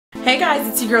Hey guys,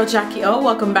 it's your girl Jackie O.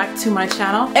 Welcome back to my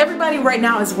channel. Everybody right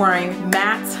now is wearing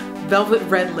matte velvet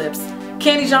red lips.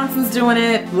 Kandee Johnson's doing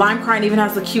it. Lime Crime even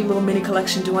has a cute little mini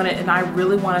collection doing it, and I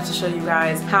really wanted to show you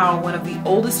guys how one of the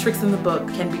oldest tricks in the book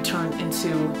can be turned into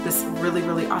this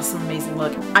really awesome, amazing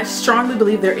look. I strongly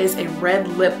believe there is a red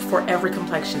lip for every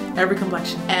complexion,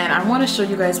 and I want to show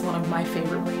you guys one of my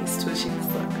favorite ways to achieve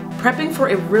this look. Prepping for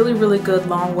a really good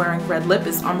long wearing red lip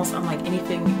is almost unlike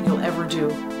anything you'll ever do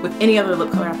with any other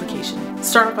lip color application.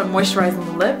 Start off by moisturizing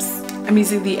the lips. I'm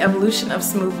using the Evolution of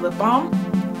Smooth Lip Balm.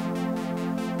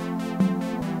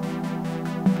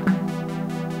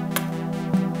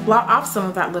 Blot off some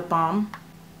of that lip balm.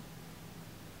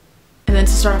 And then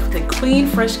to start off with a clean,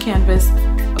 fresh canvas,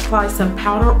 apply some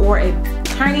powder or a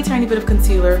tiny bit of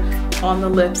concealer on the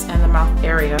lips and the mouth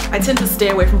area. I tend to stay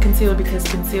away from concealer because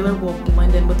concealer will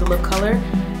blend in with the lip color,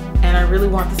 and I really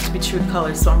want this to be true to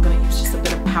color, so I'm going to use just a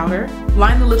bit of powder.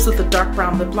 Line the lips with a dark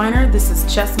brown lip liner. This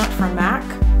is Chestnut from MAC.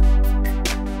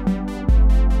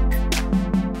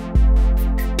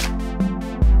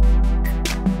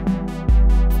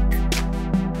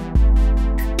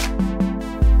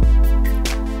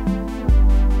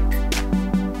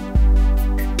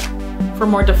 For a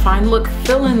more defined look,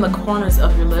 fill in the corners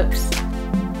of your lips.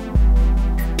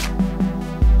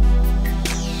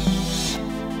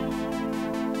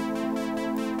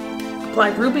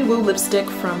 Apply Ruby Woo lipstick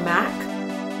from MAC.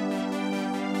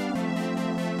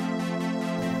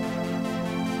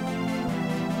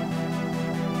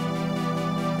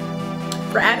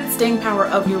 For added staying power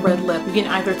of your red lip, you can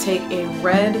either take a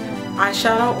red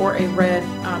eyeshadow or a red,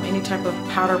 any type of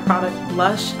powder product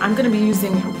blush. I'm going to be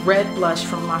using red blush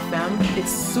from La Femme.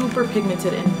 It's super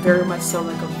pigmented and very much so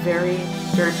like a very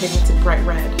pigmented bright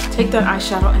red. Take that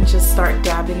eyeshadow and just start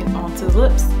dabbing it onto the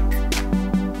lips.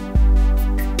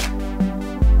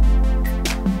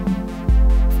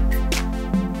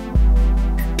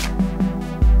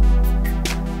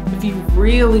 If you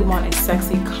really want a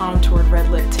sexy contoured red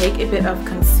lip, take a bit of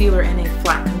concealer in a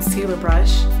flat concealer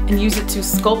brush and use it to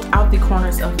sculpt out the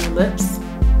corners of your lips.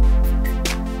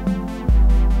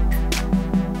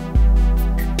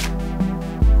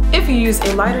 If you use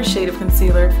a lighter shade of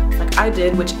concealer, like I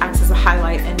did, which acts as a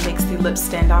highlight and makes the lips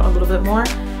stand out a little bit more,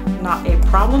 not a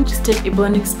problem. Just take a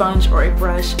blending sponge or a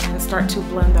brush and start to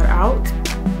blend that out,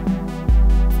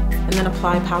 and then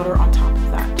apply powder on top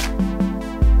of that.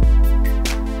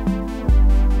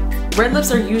 Red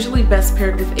lips are usually best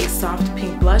paired with a soft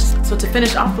pink blush, so to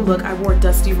finish off the look, I wore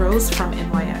Dusty Rose from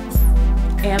NYX.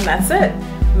 And that's it!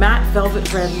 Matte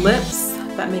velvet red lips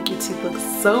that make your teeth look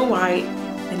so white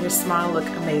and your smile look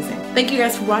amazing. Thank you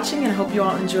guys for watching, and I hope you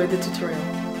all enjoyed the tutorial.